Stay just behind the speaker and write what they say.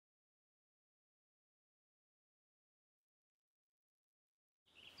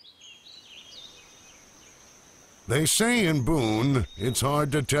They say in Boone, it's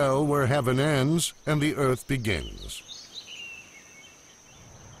hard to tell where heaven ends and the earth begins.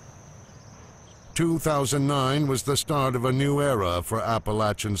 2009 was the start of a new era for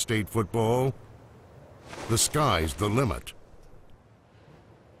Appalachian State football. The sky's the limit.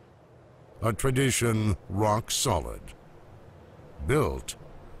 A tradition rock solid, built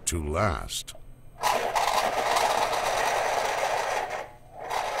to last.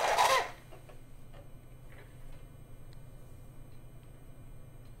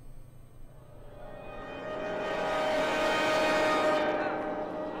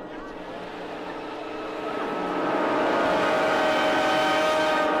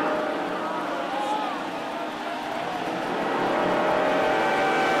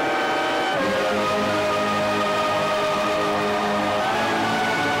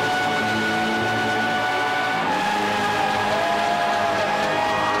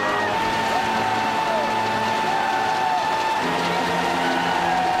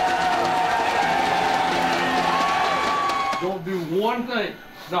 Don't do one thing,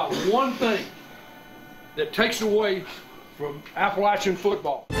 not one thing, that takes away from Appalachian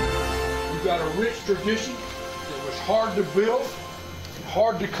football. We've got a rich tradition that was hard to build,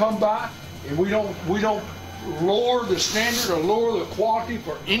 hard to come by, and we don't lower the standard or lower the quality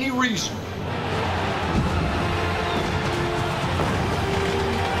for any reason.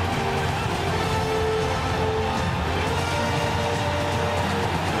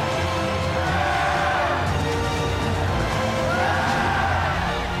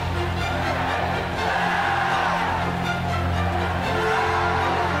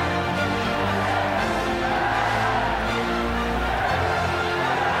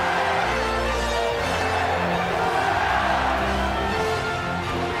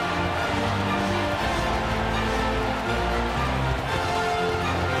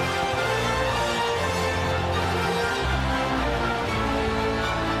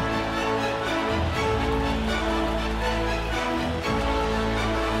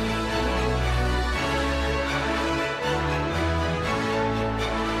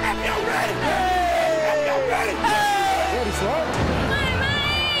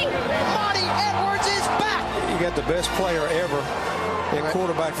 You got the best player ever in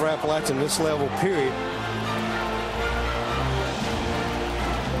quarterback for Appalachian this level, period.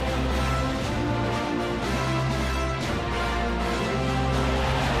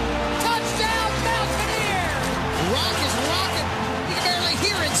 Touchdown, Mountaineers! Rock is rocking. You can barely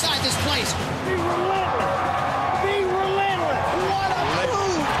hear inside this place. Be relentless. Be relentless. What a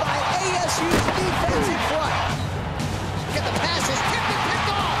move by ASU's defensive front. Get the passes tipped and picked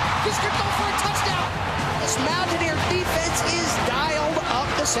off. He's going to go for a touchdown. This Mountaineer defense is dialed up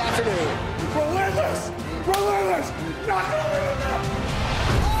this afternoon. Relentless. Relentless. Not relentless.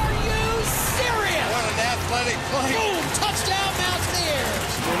 Are you serious? What an athletic play. Boom! Touchdown,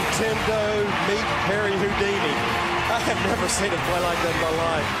 Mountaineers. Nintendo meet Harry Houdini. I have never seen a play like that in my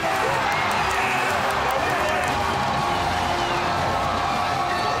life.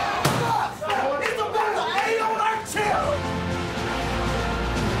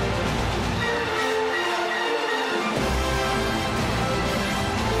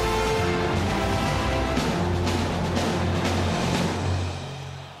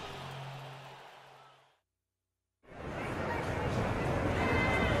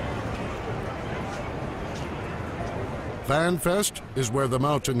 FanFest is where the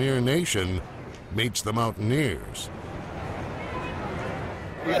Mountaineer Nation meets the Mountaineers.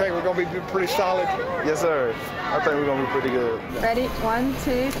 You think we're going to be pretty solid? Yes, sir. I think we're going to be pretty good. Ready? 1,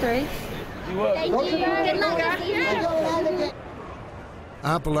 2, 3. Thank you. Good luck.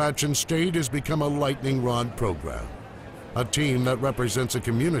 Appalachian State has become a lightning rod program, a team that represents a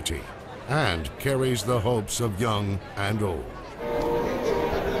community and carries the hopes of young and old.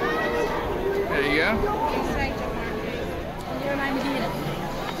 There you go.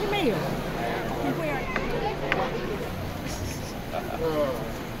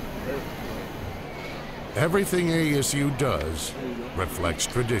 Everything ASU does reflects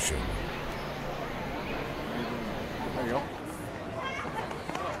tradition. There you go.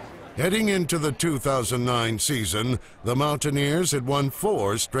 Heading into the 2009 season, the Mountaineers had won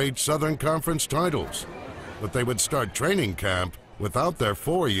 4 straight Southern Conference titles, but they would start training camp without their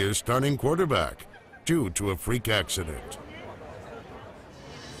 4-year starting quarterback due to a freak accident.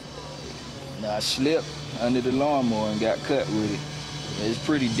 I slipped under the lawnmower and got cut with it. It's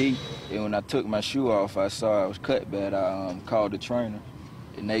pretty deep, and when I took my shoe off, I saw I was cut bad. I called the trainer,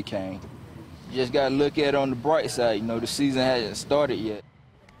 and they came. Just got to look at it on the bright side. You know, the season hasn't started yet.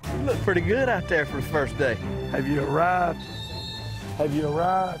 You look pretty good out there for the first day. Have you arrived? Have you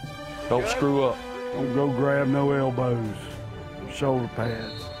arrived? Don't screw up. Don't go grab no elbows, shoulder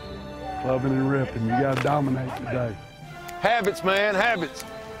pads, clubbing and ripping. You got to dominate today. Habits, man, habits.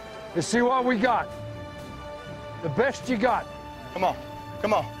 Let's see what we got. The best you got. Come on,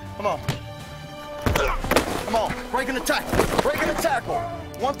 come on, come on. Come on, breaking the tackle, breaking the tackle.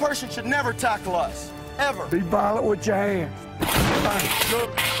 One person should never tackle us, ever. Be violent with your hands.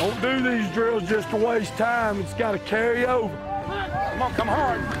 Don't do these drills just to waste time. It's got to carry over. Come on, come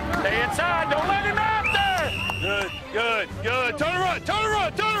hard. Stay inside, don't let him out there. Good, good, good. Turn and run, turn and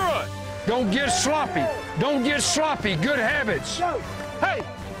run, turn and run. Don't get sloppy. Don't get sloppy. Good habits. Hey,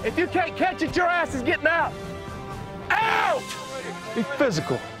 if you can't catch it, your ass is getting out. Out! Be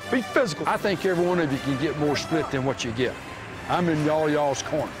physical. Be physical. I think every one of you can get more split than what you get. I'm in y'all's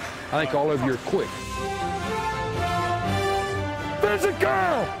corner. I think all of you are quick.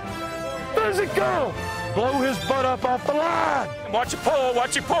 Physical! Physical! Blow his butt up off the line. Watch you pull,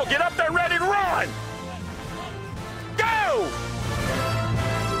 watch you pull. Get up there ready to run. Go!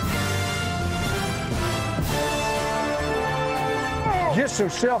 Get some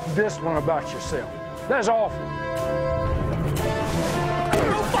self-discipline about yourself. That's awful.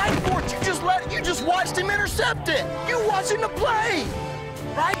 Don't fight for it. You just watched him intercept it. You watching the play,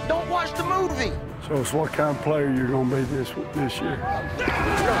 right? Don't watch the movie. So it's what kind of player you're going to be this year.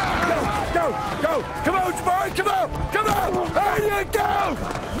 Go! Come on, Jabari, come on! Come on! There you go!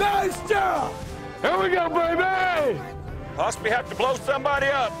 Nice job! Here we go, baby! Hospi have to blow somebody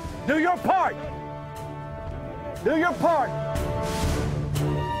up. Do your part. Do your part.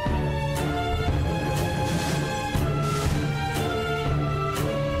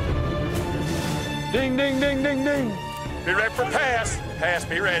 Ding, ding, ding, ding, ding. Be ready for pass. Pass,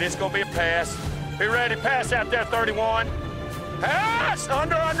 be ready. It's going to be a pass. Be ready. Pass out there, 31. Pass!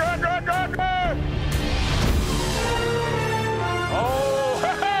 Under.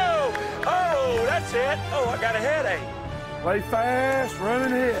 Oh, that's it. Oh, I got a headache. Play fast, run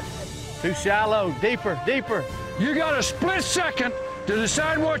and hit. Too shallow. Deeper, deeper. You got a split second to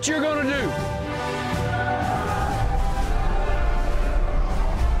decide what you're going to do.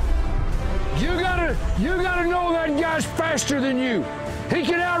 You gotta know that guy's faster than you. He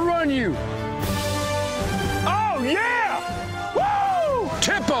can outrun you. Oh, yeah! Woo!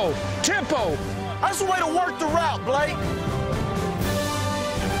 Tempo. That's the way to work the route, Blake.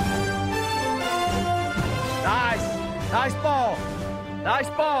 Nice ball. Nice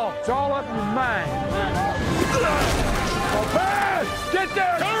ball. It's all up in your mind. Pass! Get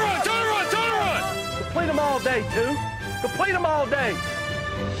there! Turn run! Complete them all day, too. Complete them all day.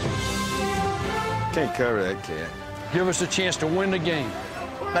 Can't cover that kid. Give us a chance to win the game.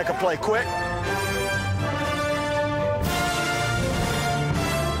 Make a play quick.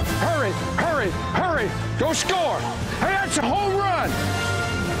 Hurry. Go score. Hey, that's a home run.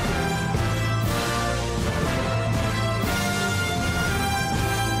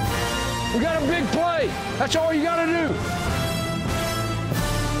 We got a big play. That's all you got to do.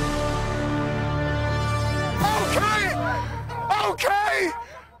 Okay.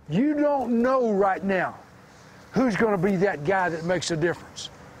 You don't know right now who's going to be that guy that makes a difference.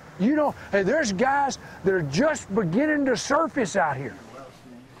 You don't. Hey, there's guys that are just beginning to surface out here.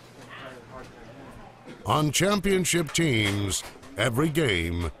 On championship teams, every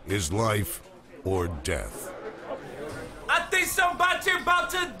game is life or death. I think somebody's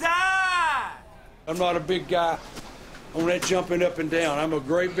about to die. I'm not a big guy on that jumping up and down. I'm a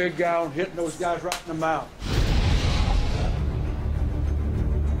great big guy on hitting those guys right in the mouth.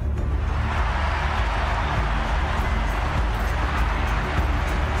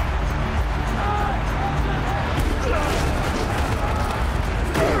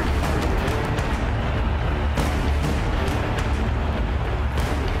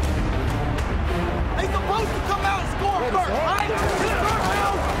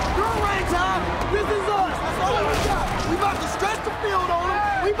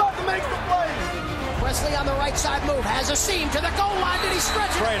 Presley on the right side move, has a seam to the goal line. Did he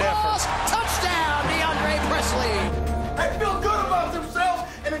stretch it across? Touchdown, DeAndre Presley. They feel good about themselves,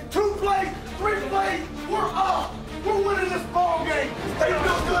 and in 2 plays, 3 plays, we're up. We're winning this ball game. They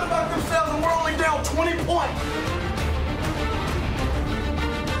feel good about themselves, and we're only down 20 points.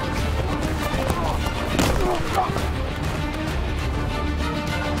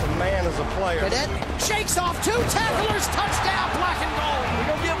 The man is a player. Cadet shakes off 2 tacklers, touchdown, black and gold. We're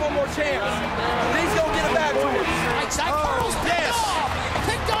going to give one more chance. And he's going to get it back to us. Right side, Pearl's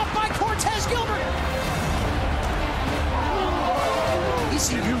picked off by Cortez Gilbert.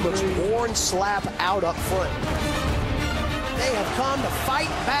 ECU looks worn slap out up front. They have come to fight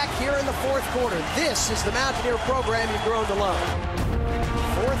back here in the 4th quarter. This is the Mountaineer program you've grown to love.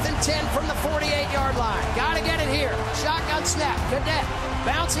 4th and 10 from the 48-yard line. Got to get it here. Shotgun snap. Cadet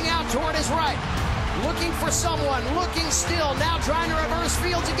bouncing out toward his right. Looking for someone. Looking still. Now trying to reverse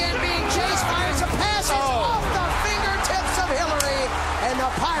fields again. Being chased. Fires a pass. It's off the fingertips of Hillary. And the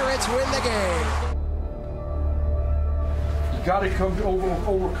Pirates win the game. You got to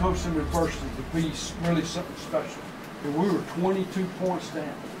overcome some adversity to be really something special. And we were 22 points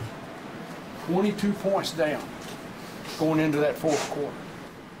down. 22 points down going into that fourth quarter.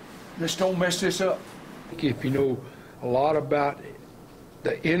 Just don't mess this up. If you know a lot about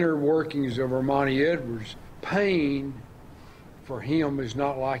the inner workings of Armani Edwards, pain for him is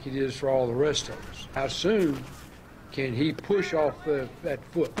not like it is for all the rest of us. How soon can he push off that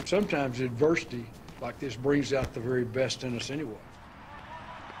foot? Sometimes adversity like this brings out the very best in us anyway.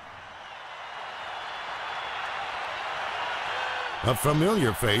 A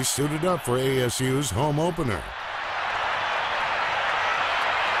familiar face suited up for ASU's home opener.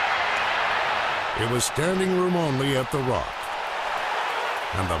 It was standing room only at the Rock,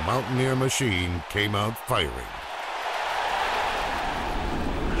 and the Mountaineer machine came out firing.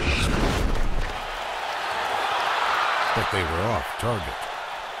 But they were off target.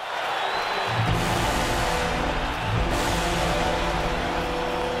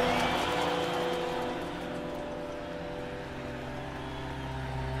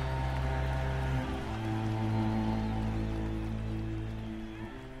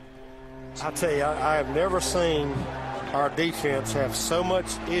 I tell you, I have never seen our defense have so much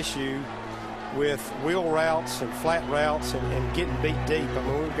issue with wheel routes and flat routes and getting beat deep. I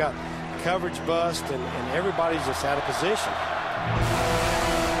mean, we've got coverage bust and everybody's just out of position.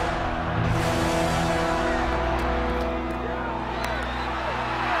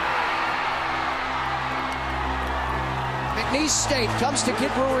 McNeese State comes to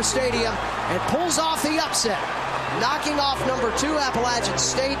Kid Brewer Stadium and pulls off the upset, knocking off number 2 Appalachian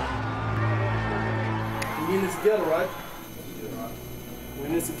State. We in this together, right? We're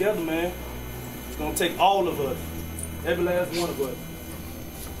in this together, man. It's gonna take all of us, every last one of us.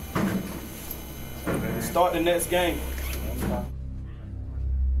 Let's start the next game.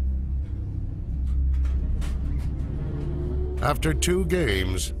 After 2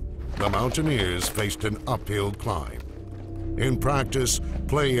 games, the Mountaineers faced an uphill climb. In practice,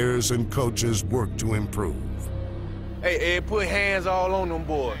 players and coaches worked to improve. Hey, put hands all on them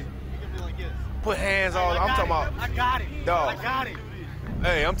boys. Put hands all. I'm talking about. I got it. Dog. I got it.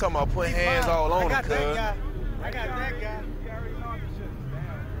 Hey, I'm talking about putting hands all on them, cuz. I got that guy.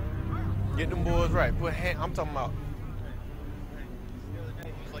 Get them boys right. Put hand. I'm talking about.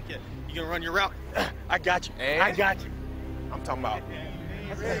 He's like, yeah, you gonna run your route? I got you. And I got you. I'm talking about.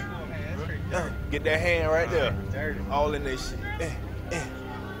 Get that hand right there. All in this shit.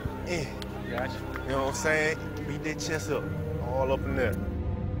 Got you. You know what I'm saying? Beat that chest up. All up in there.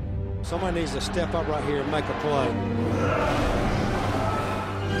 Somebody needs to step up right here and make a play.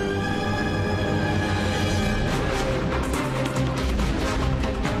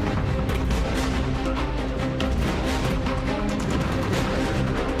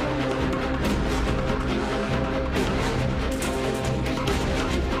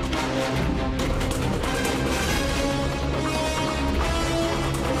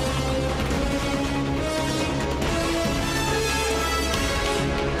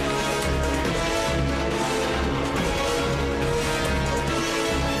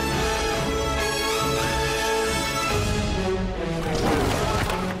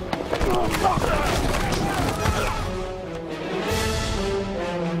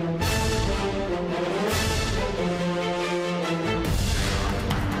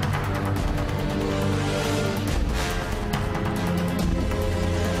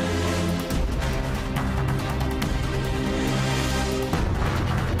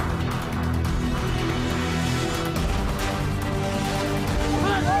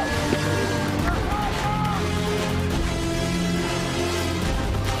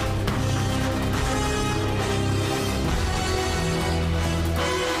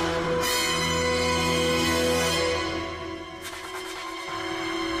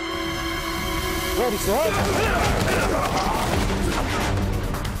 Ready, son?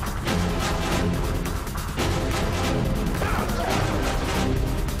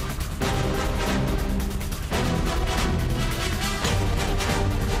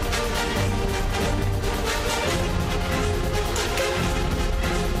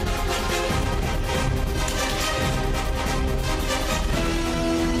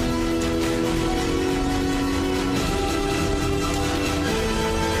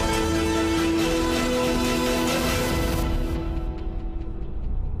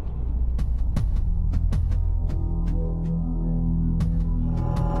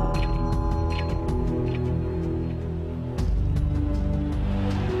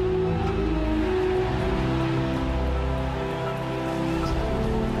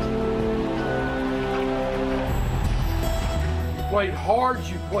 played hard,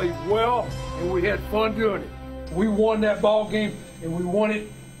 you played well, and we had fun doing it. We won that ball game, and we won it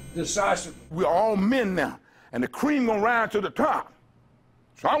decisively. We're all men now, and the cream gonna rise to the top.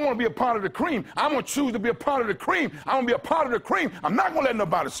 So I want to be a part of the cream. I'm going to choose to be a part of the cream. I want to be a part of the cream. I'm not going to let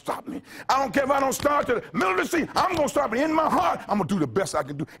nobody stop me. I don't care if I don't start to the middle of the season. I'm going to start in my heart. I'm going to do the best I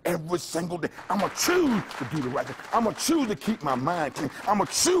can do every single day. I'm going to choose to do the right thing. I'm going to choose to keep my mind clean. I'm going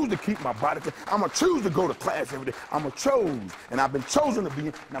to choose to keep my body clean. I'm going to choose to go to class every day. I'm going to choose, and I've been chosen to be,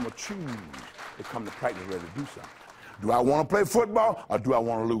 and I'm going to choose to come to practice ready to do something. Do I want to play football, or do I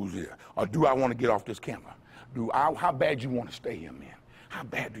want to lose here? Or do I want to get off this camera? How bad you want to stay here, man? How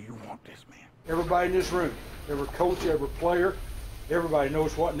bad do you want this, man? Everybody in this room, every coach, every player, everybody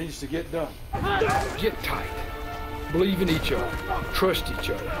knows what needs to get done. Get tight. Believe in each other. Trust each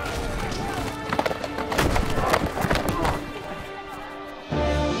other.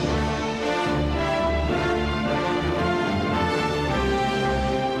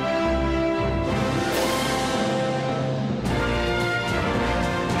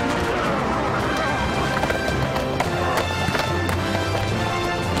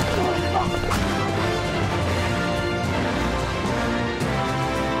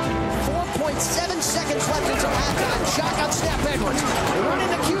 7 seconds left until halftime. Shotgun snap Edwards. Running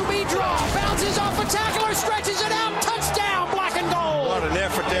the QB draw. Bounces off a tackler. Stretches it out. Touchdown. Black and gold. What an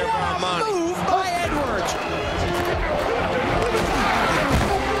effort there by Monty. Move by Edwards.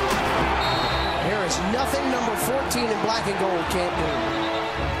 There is nothing number 14 in black and gold can't do.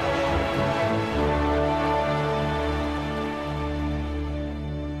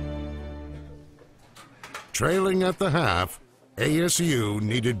 Trailing at the half, ASU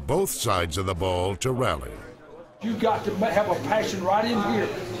needed both sides of the ball to rally. You got to have a passion right in here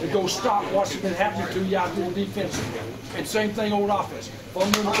to go stop what's been happening to you out there defensively. And same thing on offense.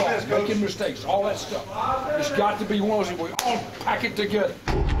 Fumbling the ball, making mistakes, all that stuff. It's got to be one of those, we all pack it together.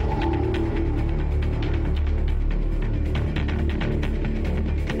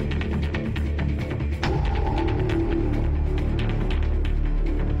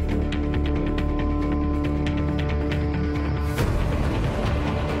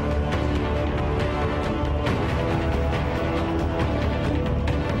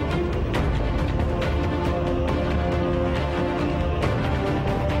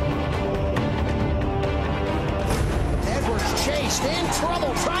 In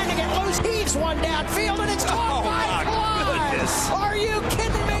trouble, trying to get loose. Heaves one downfield, and it's caught by Clyde. Are you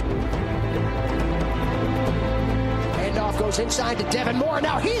kidding me? Handoff goes inside to Devin Moore.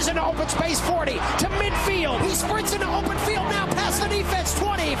 Now he's in open space, 40 to midfield. He sprints into open field now past the defense.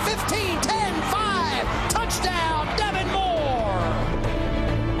 20, 15, 10, 5. Touchdown, Devin Moore.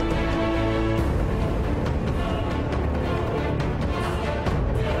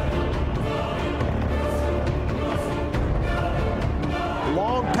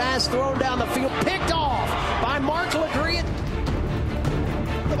 Long pass thrown down the field, picked off by Mark Legree.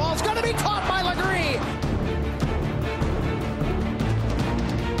 The ball's going to be caught by Legree.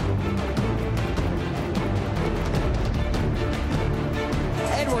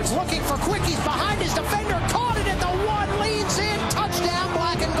 Edwards looking for quickies behind his defender, caught it at the one, leans in, touchdown,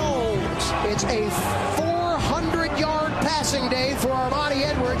 black and gold. It's a 400-yard passing day for Armani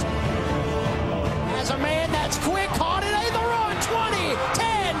Edwards. As a man that's quick, caught it in the run, 20,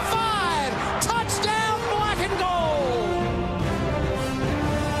 10, 5, touchdown, black and gold.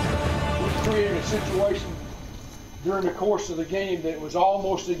 We created a situation during the course of the game that was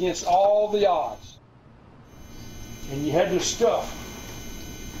almost against all the odds. And you had the stuff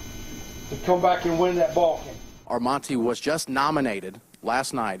to come back and win that ball game. Armani was just nominated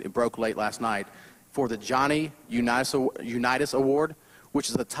last night, it broke late last night, for the Johnny Unitas Award, which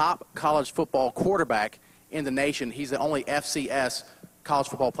is the top college football quarterback in the nation. He's the only FCS college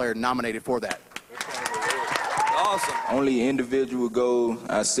football player nominated for that. Awesome. Only individual goal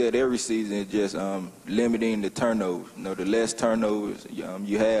I set every season is just limiting the turnovers. You know, the less turnovers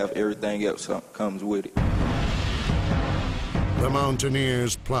you have, everything else comes with it. The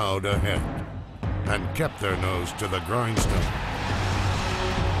Mountaineers plowed ahead and kept their nose to the grindstone.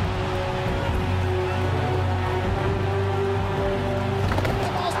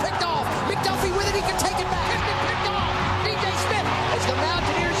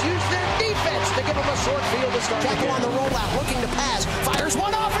 Short field to start. Jacko on the rollout, looking to pass. Fires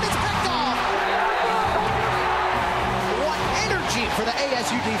one off, and it's picked off. What energy for the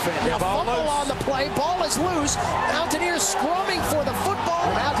ASU defense. Now fumble on the play. Ball is loose. Mountaineers scrumming for the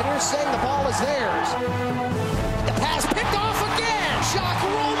football. The Mountaineers saying the ball is theirs. The pass picked off again. Shock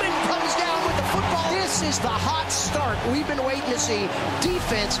Roman comes down with the football. This is the hot start we've been waiting to see.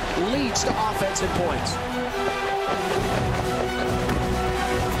 Defense leads to offensive points.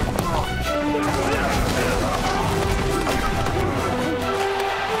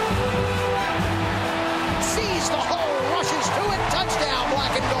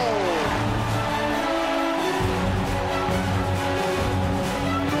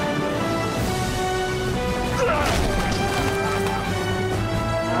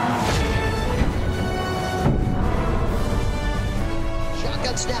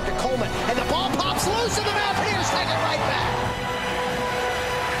 snap to Coleman, and the ball pops loose, and the Mountaineers take it right back.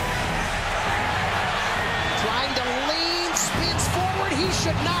 Trying to lean, spins forward. He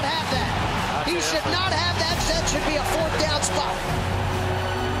should not have that. He should not have that. That should be a 4th down spot.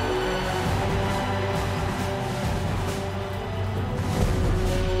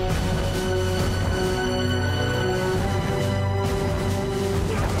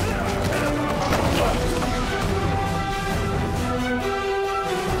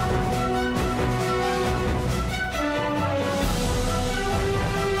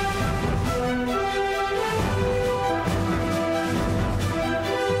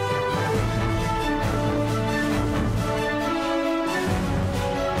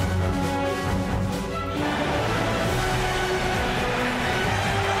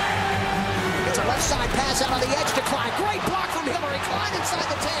 Side pass out on the edge to Klein. Great block from Hillary. Klein inside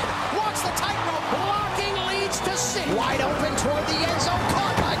the 10. Walks the tightrope. Blocking leads to 6. Wide open toward the end zone.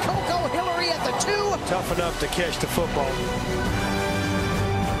 Caught by Coco Hillary at the 2. Tough enough to catch the football.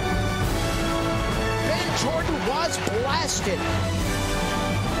 Ben Jordan was blasted.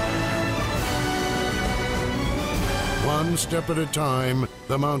 One step at a time,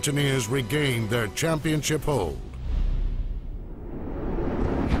 the Mountaineers regained their championship hold.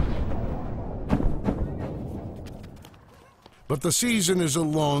 But the season is a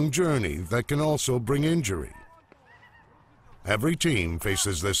long journey that can also bring injury. Every team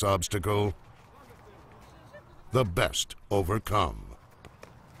faces this obstacle. The best overcome.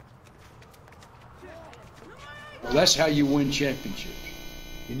 Well, that's how you win championships.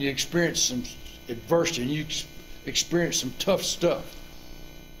 And you experience some adversity, and you experience some tough stuff.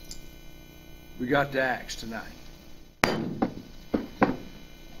 We got the axe tonight.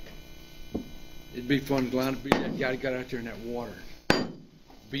 It'd be fun to line up, beat that guy that got out there in that water,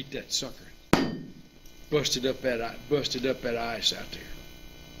 beat that sucker, busted up that ice out there.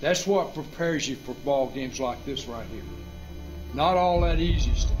 That's what prepares you for ball games like this right here. Not all that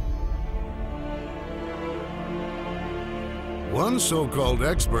easy stuff. One so-called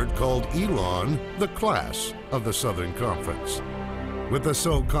expert called Elon the class of the Southern Conference. With the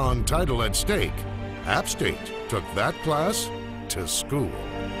SoCon title at stake, App State took that class to school.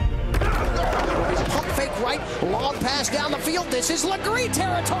 Pump fake right, long pass down the field. This is Legree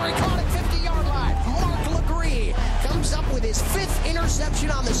territory, caught at 50-yard line. Mark Legree comes up with his 5th interception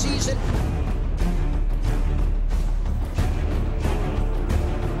on the season.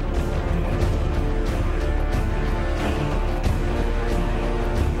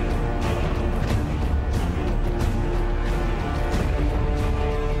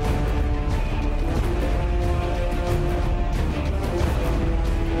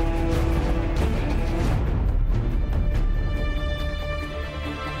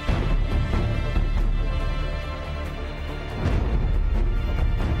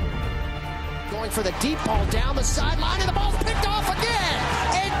 For the deep ball down the sideline, and the ball's picked off again.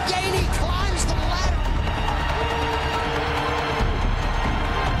 And Gainey climbs the ladder.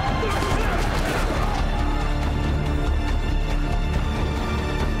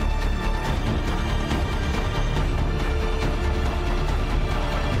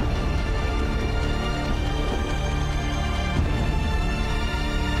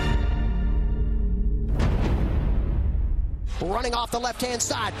 Running off the left-hand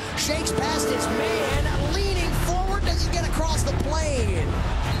side, shakes past his man, leaning forward. Does he get across the plane?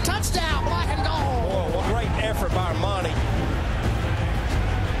 Touchdown, black and gold. Whoa, what great effort by Armani.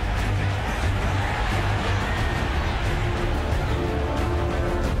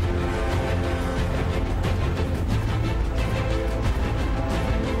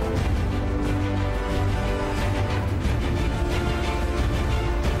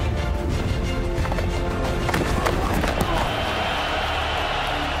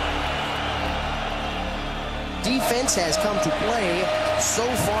 Defense has come to play so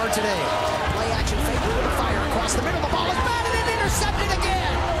far today. Play action fake with a fire across the middle. The ball is batted and intercepted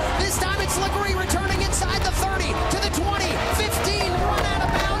again. This time it's Legree returning inside the 30 to the 20, 15, run out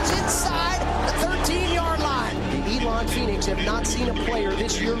of bounds inside the 13-yard line. The Elon Phoenix have not seen a player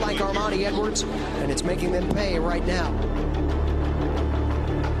this year like Armani Edwards, and it's making them pay right now.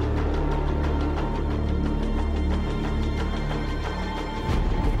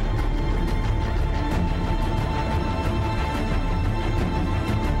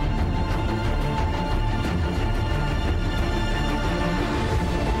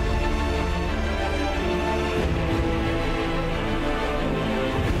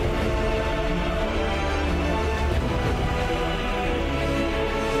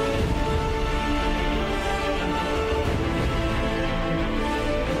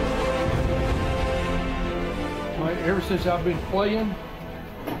 Ever since I've been playing,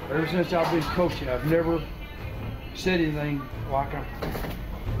 Ever since I've been coaching, I've never said anything like I'm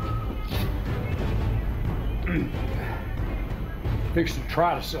fixing to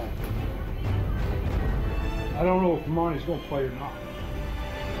try to say. I don't know if Monty's going to play or not.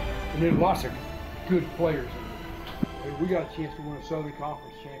 And then lots of good players. We got a chance to win a Southern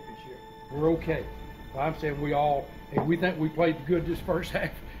Conference championship. We're okay. I'm saying we think we played good this first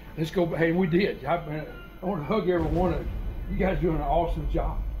half. Let's go. Hey, we did. I want to hug every one of you. You guys are doing an awesome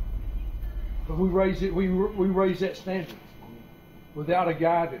job. But we raised it. We raised that standard. Without a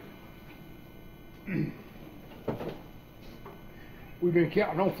guy that we've been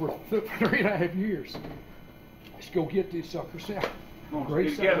counting on for 3.5 years. Let's go get these suckers out.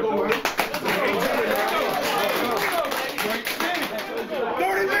 Great stuff.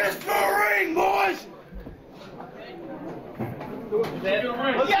 30 minutes for a ring, boys! Let's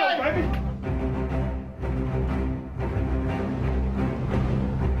go, baby!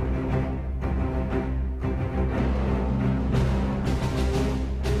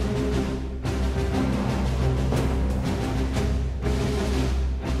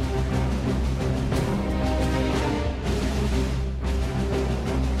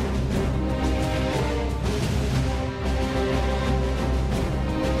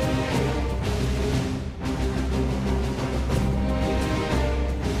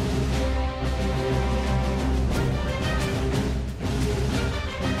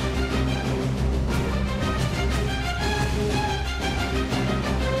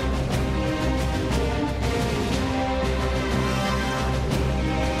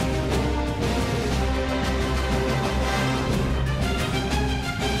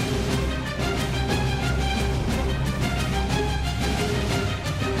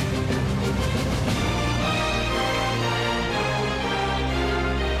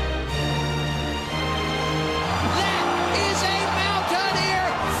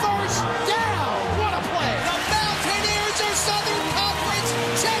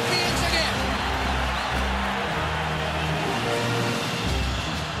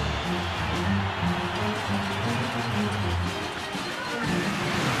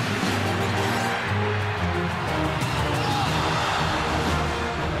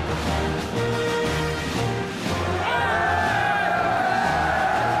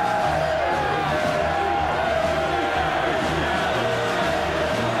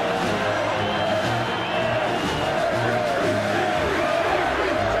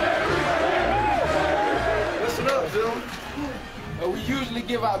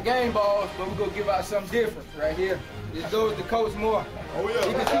 Give out game balls, but we're gonna give out something different right here. This goes to Coach Moore. Oh yeah.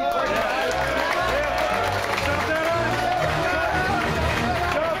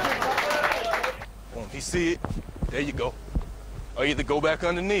 He see it, there you go. Or either go back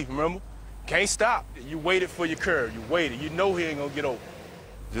underneath, remember? Can't stop. You waited for your curve. You waited. You know he ain't gonna get over.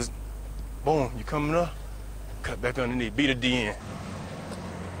 Just, boom, you coming up, cut back underneath, beat a DN.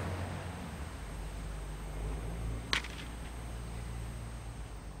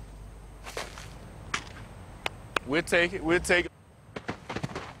 We'll take it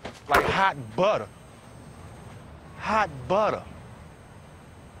like hot butter. Hot butter.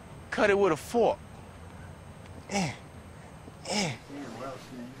 Cut it with a fork.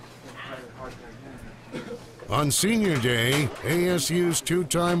 On Senior Day, ASU's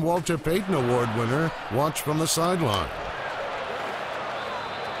two-time Walter Payton Award winner watched from the sideline.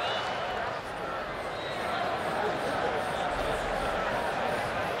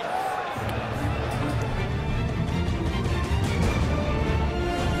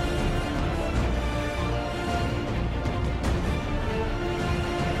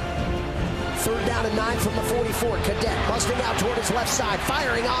 Third down and 9 from the 44. Cadet busting out toward his left side,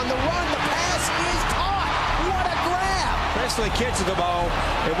 firing on the run. The pass is caught. What a grab! Presley catches the ball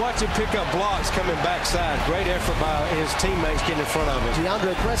and watch him pick up blocks coming backside. Great effort by his teammates getting in front of him.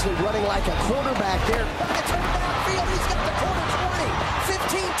 DeAndre Presley running like a quarterback there. It's downfield. He's got the corner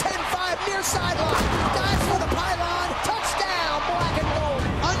 20, 15, 10, 5 near sideline. Dives for the pylon. Touchdown, black and gold.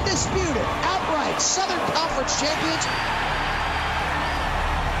 Undisputed, outright Southern Conference champions.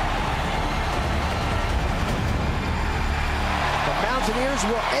 Mountaineers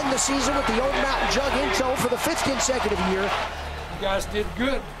will end the season with the Old Mountain Jug in tow for the 5th consecutive year. You guys did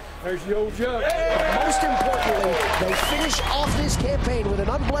good. There's the old jug. But most importantly, they finish off this campaign with an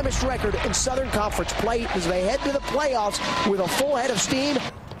unblemished record in Southern Conference play as they head to the playoffs with a full head of steam.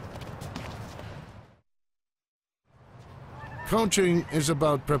 Coaching is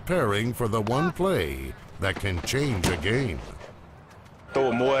about preparing for the one play that can change a game.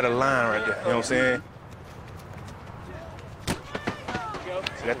 Throw it more at a line right there, you know what I'm saying?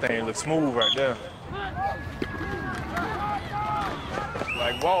 See, that thing looks smooth right there.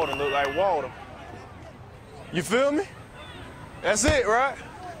 Like Walden, look like Walden. You feel me? That's it, right?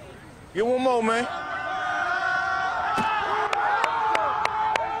 Get one more, man.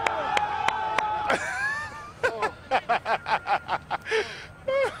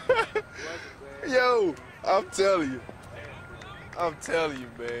 Yo, I'm telling you,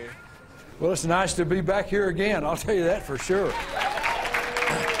 man. Well, it's nice to be back here again, I'll tell you that for sure.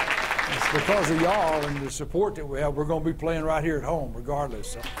 It's because of y'all and the support that we have, we're going to be playing right here at home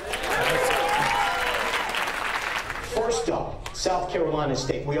regardless. So. First up, South Carolina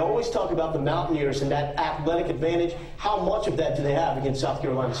State. We always talk about the Mountaineers and that athletic advantage. How much of that do they have against South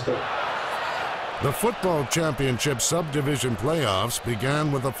Carolina State? The football championship subdivision playoffs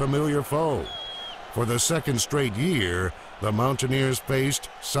began with a familiar foe. For the second straight year, the Mountaineers faced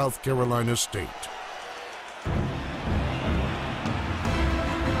South Carolina State.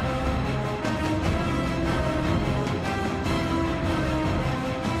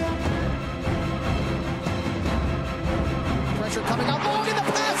 Pressure coming out long, and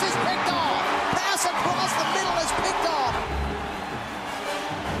the pass is picked off. Pass across the middle is picked off.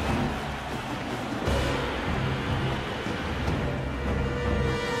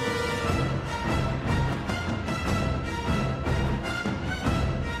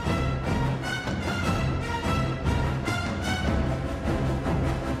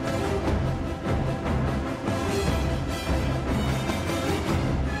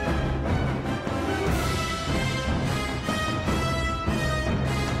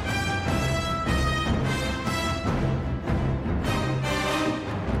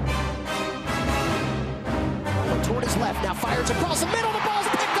 Toward his left, now fires across the middle, the ball's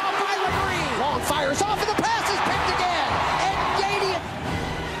picked off by LeGree. Long fires off, and the pass is picked again. And Gadian.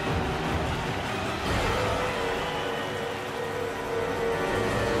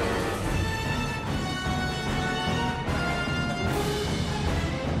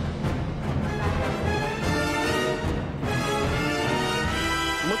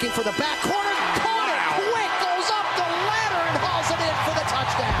 Looking for the back corner, caught it quick, goes up the ladder and hauls it in for the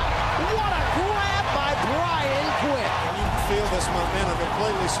touchdown. What a grab by Brian Quick. You can feel this momentum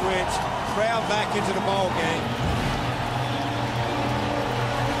completely switch. Crowd back into the ball game.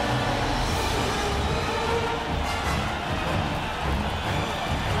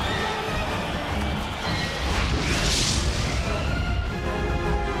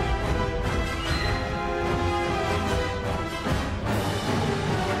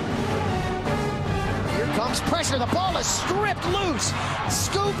 Pressure, the ball is stripped loose,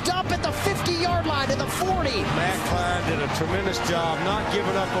 scooped up at the 50-yard line to the 40. Matt Klein did a tremendous job not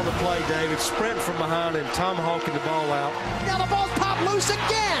giving up on the play, David, sprinting from behind and tomahawking the ball out. Now the ball's popped loose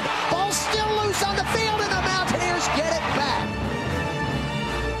again. Ball's still loose on the field, and the Mountaineers get it back.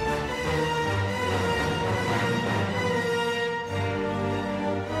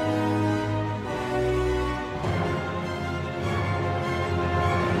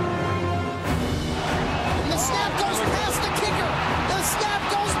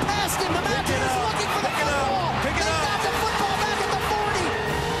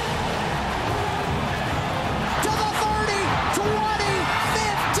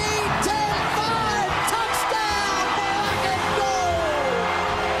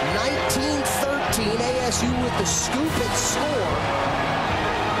 With the scoop and score.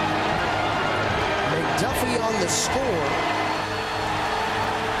 McDuffie on the score.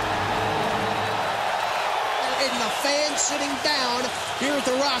 And the fans sitting down here at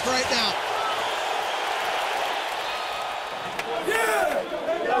the Rock right now.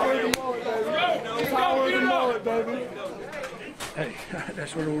 Hey,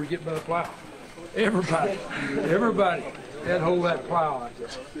 that's what we get by the plow. Everybody. That hold that plow like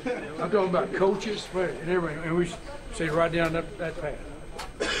this. I'm talking about coaches and everything, and we stay right down that path.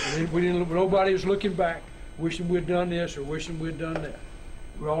 And we didn't. Nobody was looking back, wishing we'd done this or wishing we'd done that.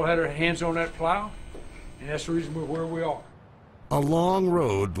 We all had our hands on that plow, and that's the reason we're where we are. A long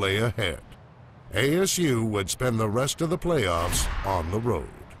road lay ahead. ASU would spend the rest of the playoffs on the road.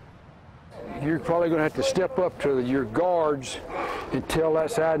 You're probably going to have to step up to your guards and tell that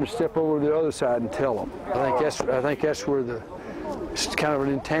side, and step over to the other side and tell them. I think that's where it's kind of an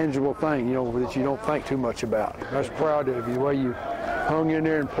intangible thing, you know, that you don't think too much about. I was proud of you, the way you hung in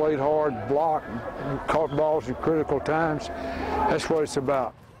there and played hard, blocked, and caught balls in critical times. That's what it's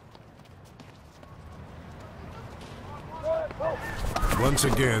about. Once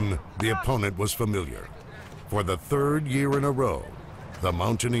again, the opponent was familiar. For the third year in a row, the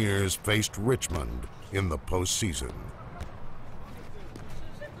Mountaineers faced Richmond in the postseason.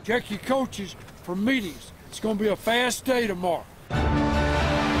 Check your coaches for meetings. It's going to be a fast day tomorrow.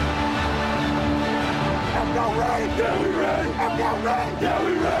 Have y'all ready? Yeah, we ready. If y'all ready? Yeah,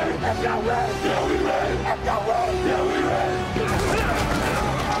 we ready. If y'all ready? Yeah, we ready. If y'all ready? Yeah, we ready.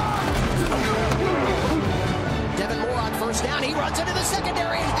 Devin Moore on first down. He runs into the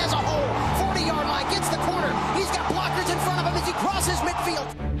secondary and has a hole. 40-yard line, gets the corner. He's got blockers in front of him as he crosses midfield.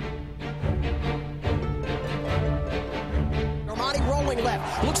 Normani rolling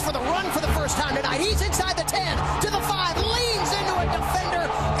left. Looks for the run for the first time tonight. He's inside the 10 to the 5. Leans into a defender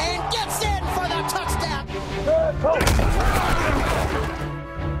and gets in for the touchdown.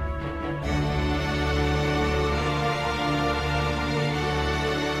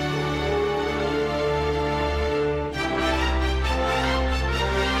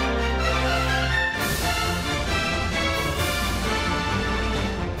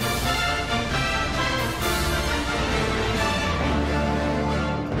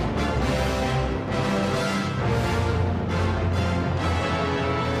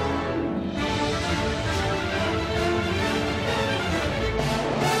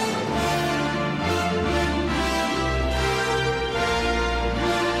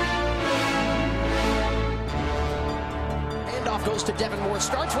 Goes to Devin Moore,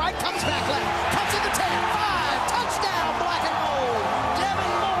 starts right, comes back left, comes to the 10, 5, touchdown, black and gold.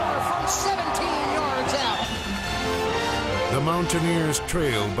 Devin Moore from 17 yards out. The Mountaineers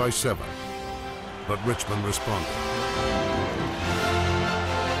trailed by 7, but Richmond responded.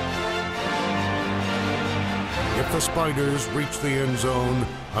 If the Spiders reached the end zone,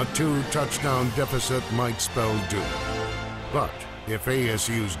 a 2-touchdown deficit might spell doom. But if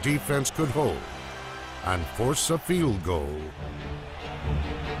ASU's defense could hold and force a field goal,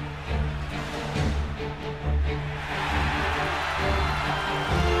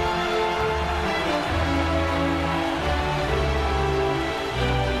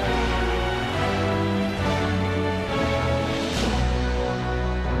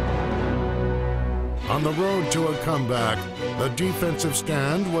 on the road to a comeback, the defensive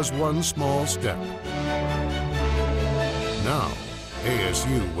stand was one small step. Now,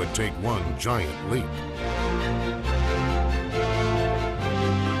 ASU would take one giant leap.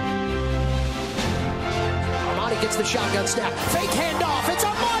 Armani gets the shotgun snap. Fake handoff. It's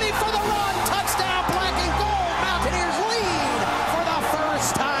Armani for the run. Touchdown, black and gold. Mountaineers lead for the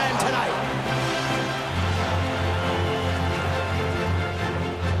first time tonight.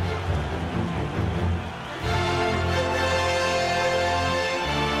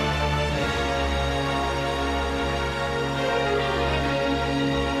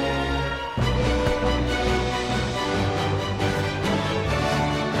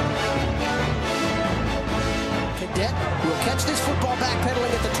 Will catch this football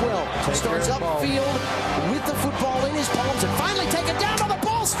backpedaling at the 12. Starts upfield with the football in his palms and finally taken down on the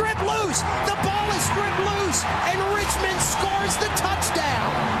ball stripped loose. The ball is stripped loose and Richmond scores the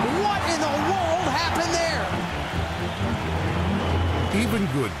touchdown. What in the world happened there? Even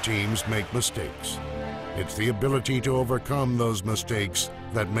good teams make mistakes. It's the ability to overcome those mistakes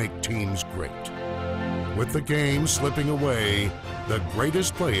that make teams great. With the game slipping away, the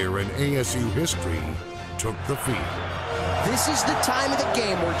greatest player in ASU history took the field. This is the time of the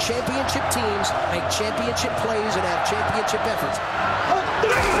game where championship teams make championship plays and have championship efforts.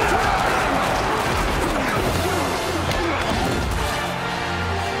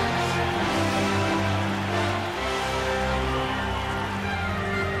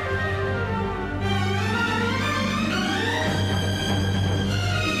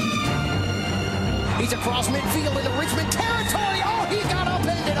 He's across midfield into Richmond territory. Oh, he got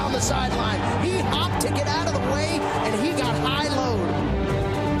upended on the sideline. He hopped to get out of the way, and he got high load.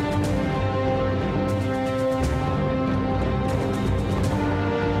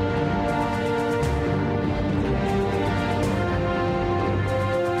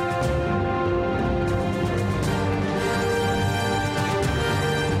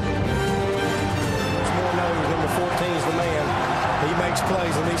 More knows number 14 is the man. He makes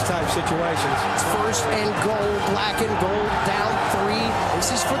plays in these type situations. It's first and goal, black and gold, down 3.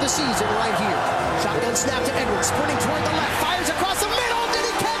 This is for the season right here. Shotgun snap to Edwards, sprinting toward the left, fires across the middle. Did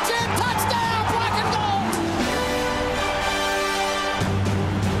he catch it? Touchdown, black and gold!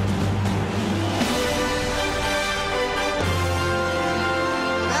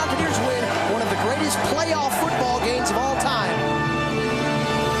 Mountaineers win one of the greatest playoff football games of all time.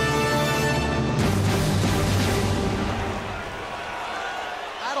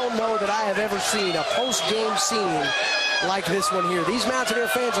 I don't know that I have ever seen a post-game scene like this one here. These Mountaineer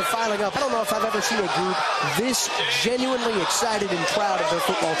fans are filing up. I don't know if I've ever seen a group this genuinely excited and proud of their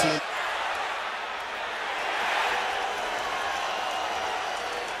football team.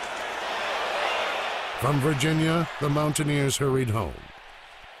 From Virginia, the Mountaineers hurried home.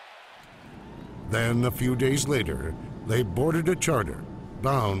 Then, a few days later, they boarded a charter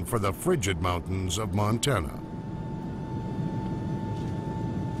bound for the frigid mountains of Montana.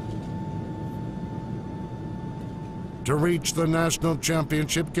 To reach the national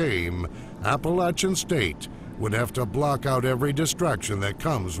championship game, Appalachian State would have to block out every distraction that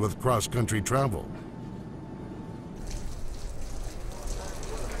comes with cross-country travel.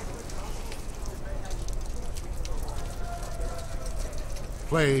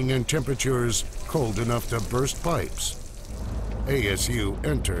 Playing in temperatures cold enough to burst pipes, ASU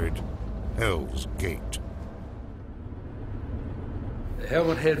entered Hell's Gate. They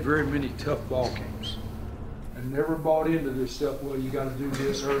haven't had very many tough ball games. I never bought into this stuff. Well, you got to do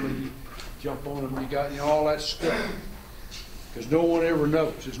this early, you jump on them, you got, all that stuff. Because no one ever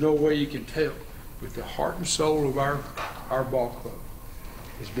knows. There's no way you can tell. But the heart and soul of our ball club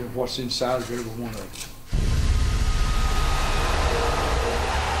has been what's inside of every one of us.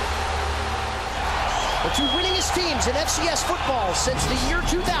 The two winningest teams in FCS football since the year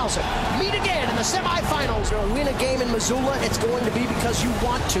 2000 meet again in the semifinals. To win a game in Missoula, it's going to be because you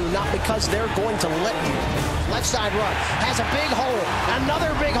want to, not because they're going to let you. Left side run, has a big hole, another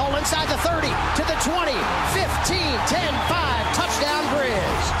big hole inside the 30, to the 20, 15, 10, 5, touchdown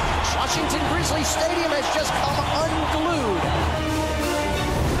Grizz. Washington Grizzly Stadium has just come unglued.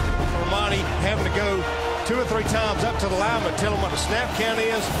 Armani having to go 2 or 3 times up to the lineman, tell them what the snap count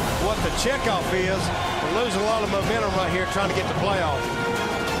is, what the checkoff is. We're losing a lot of momentum right here trying to get the playoff.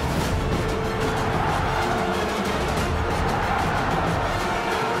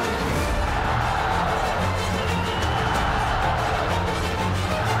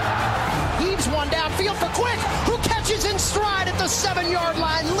 Heaves one downfield for Quick, who catches in stride at the 7-yard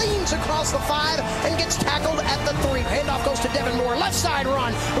line, leans across the 5, and gets tackled at the 3. Handoff goes to Devin Moore, left side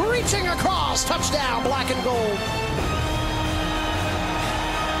run, reaching across, touchdown, black and gold.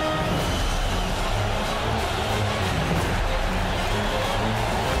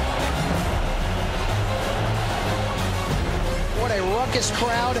 What a ruckus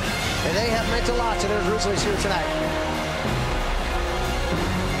crowd, and they have meant a lot to their Grizzlies here tonight.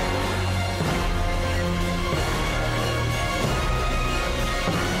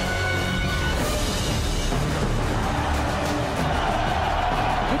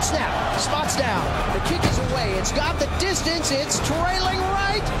 Snap, spots down, the kick is away, it's got the distance, it's trailing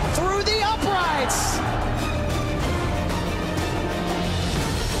right through the uprights.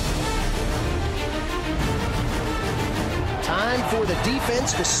 Time for the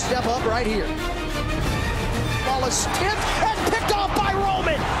defense to step up right here. Ball is tipped and picked off by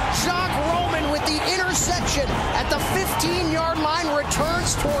Roman. Jacques Roman with the interception at the 15-yard line,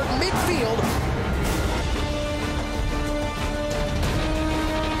 returns toward midfield.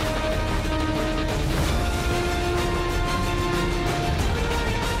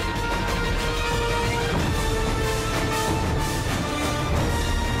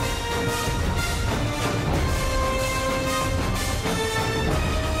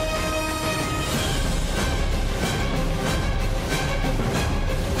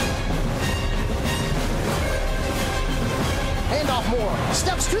 Moore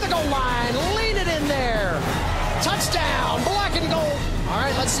steps to the goal line, lean it in there. Touchdown, black and gold. All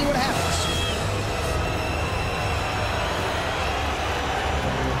right, let's see what happens.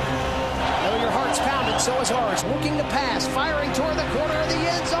 I know your heart's pounding, so is ours. Looking to pass, firing toward the corner of the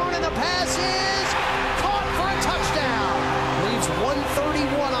end zone, and the pass is caught for a touchdown. Leaves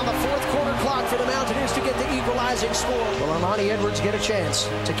 1:31 on the fourth quarter clock for the Mountaineers to get the equalizing score. Will Armani Edwards get a chance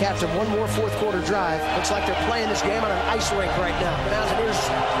to captain one more fourth quarter drive? Looks like they're playing this game on an ice rink right now. The Mountaineers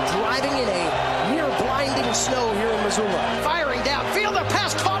driving in a near blinding snow here in Missoula. Firing downfield, the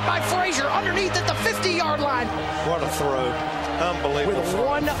pass caught by Frazier underneath at the 50-yard line. What a throw. Unbelievable. With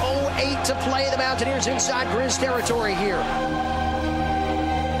 1:08 to play, the Mountaineers inside Grizz territory here.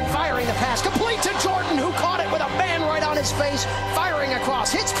 Firing the pass, complete to Jordan, who caught it with a man right on his face. Firing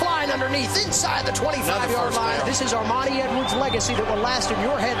across, hits Klein underneath, inside the 25-yard line. Down. This is Armani Edwards' legacy that will last in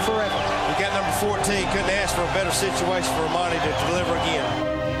your head forever. We got number 14. Couldn't ask for a better situation for Armani to deliver again.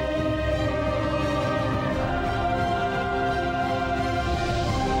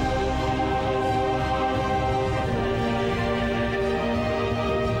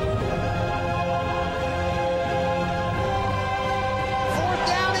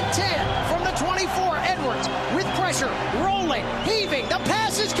 Rolling, heaving, the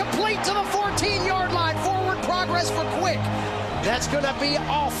pass is complete to the 14-yard line. Forward progress for Quick. That's going to be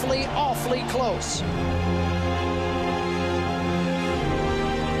awfully, awfully close.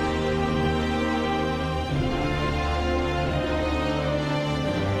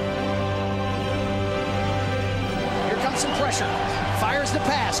 Here comes some pressure. Fires the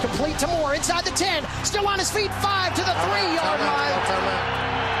pass, complete to Moore, inside the 10, still on his feet, 5 to the 3-yard line.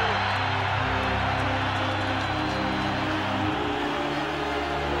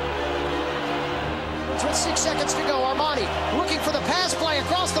 With 6 seconds to go, Armani looking for the pass play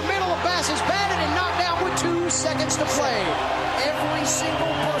across the middle. The pass is batted and knocked down with 2 seconds to play. Every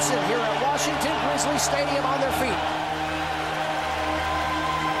single person here at Washington Grizzly Stadium on their feet.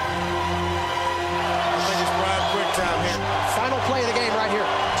 I think it's Brian quick time here. Final play of the game right here.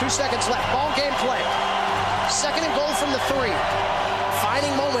 2 seconds left. Ball game play. 2nd and goal from the 3.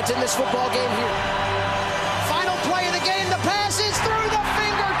 Defining moment in this football game here. Final play of the game. The pass is through the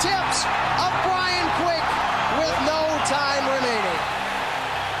fingertips of Brian Quick with no time remaining.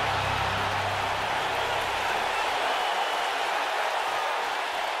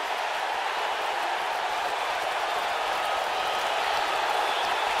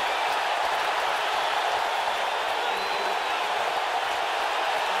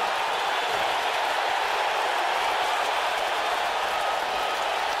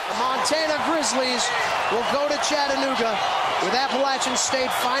 The Montana Grizzlies will go to Chattanooga with Appalachian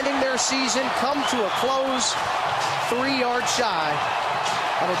State finding their season come to a close 3 yards shy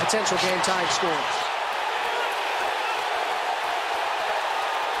of a potential game-tying score.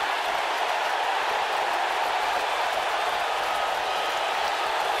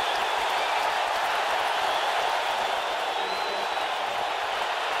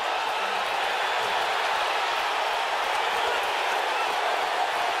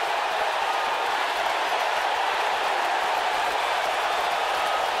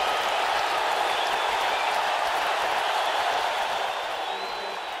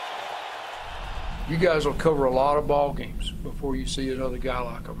 You guys will cover a lot of ball games before you see another guy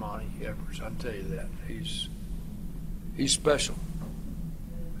like Armani Evers. I can tell you that. He's special.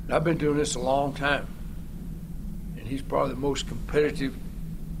 And I've been doing this a long time, and he's probably the most competitive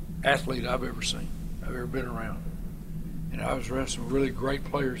athlete I've ever seen, I've ever been around. And I was around some really great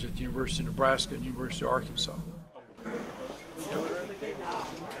players at the University of Nebraska and University of Arkansas.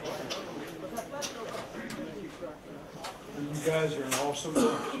 You guys are an awesome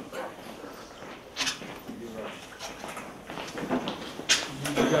bunch.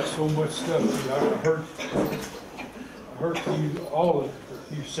 You got so much stuff. I heard from you, all of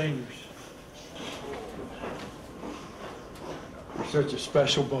you seniors. You're such a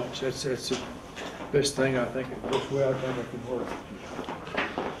special bunch. That's the best thing I think, the best way I think I can work.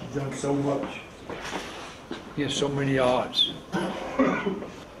 You've done so much. You have so many odds.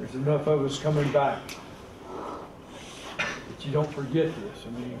 There's enough of us coming back that you don't forget this. I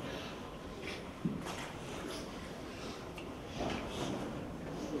mean,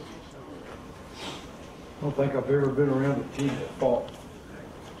 I don't think I've ever been around a team that fought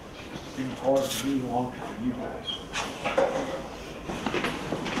as hard as me in a long time, you guys.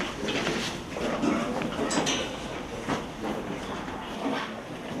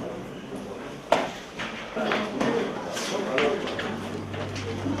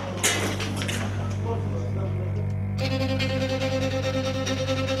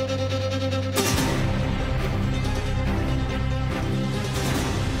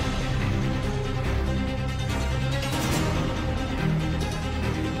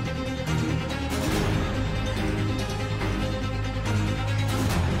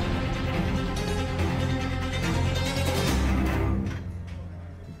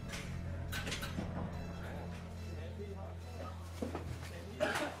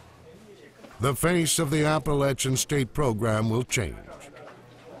 The face of the Appalachian State program will change.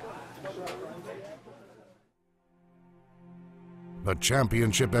 But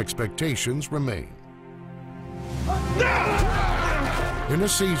championship expectations remain. In a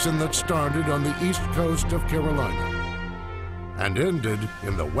season that started on the east coast of Carolina and ended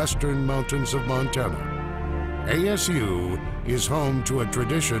in the western mountains of Montana, ASU is home to a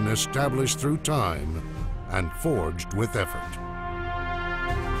tradition established through time and forged with effort.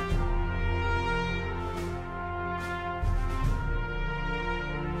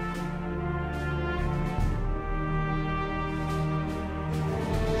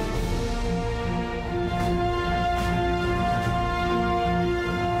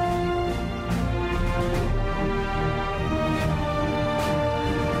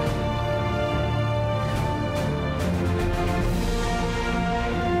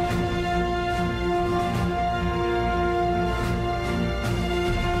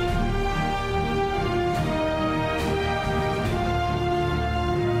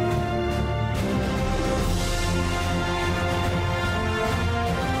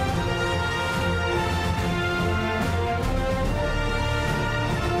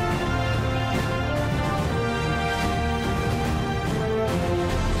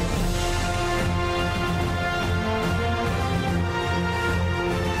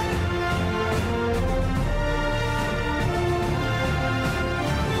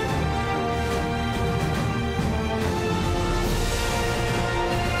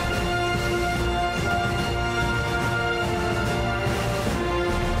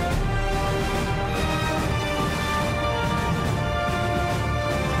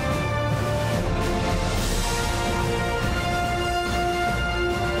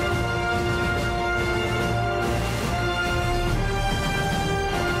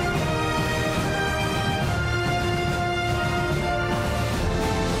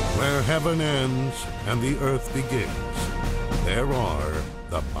 Where heaven ends and the earth begins, there are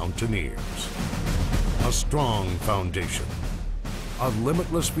the Mountaineers. A strong foundation, a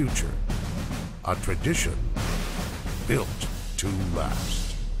limitless future, a tradition built to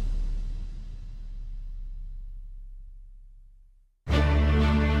last.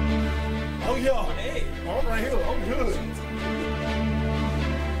 Oh, yeah. Hey. I'm right here. I'm good.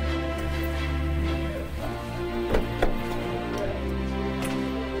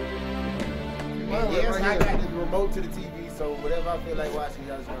 Yes, I got this remote to the TV, so whatever I feel like watching,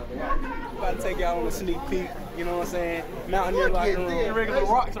 y'all just gonna watch. I'm about to take y'all on a sneak peek, you know what I'm saying? Mountaineer locker room. Regular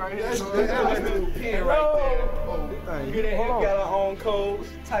rocks right here. That's the pin right there. You get in here, got our own codes.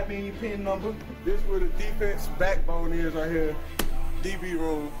 Type in your pin number. This is where the defense backbone is right here. DB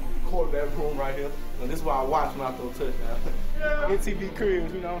room, quarterback room right here. And this is why I watch when I throw a touchdown. NTV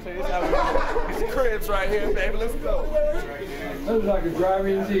cribs, you know what I'm saying? This how we do. It's cribs right here, baby. Let's go. Looks like a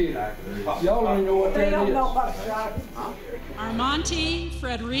drive-in theater. Y'all don't even know what that is. Armonte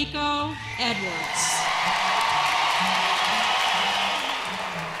Frederico Edwards.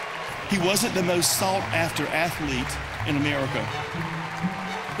 He wasn't the most sought-after athlete in America,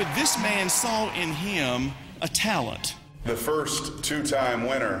 but this man saw in him a talent. The first two-time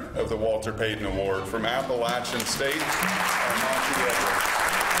winner of the Walter Payton Award from Appalachian State, Armonte Edwards.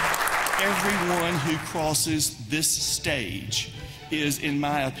 Everyone who crosses this stage is, in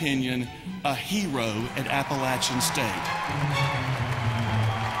my opinion, a hero at Appalachian State.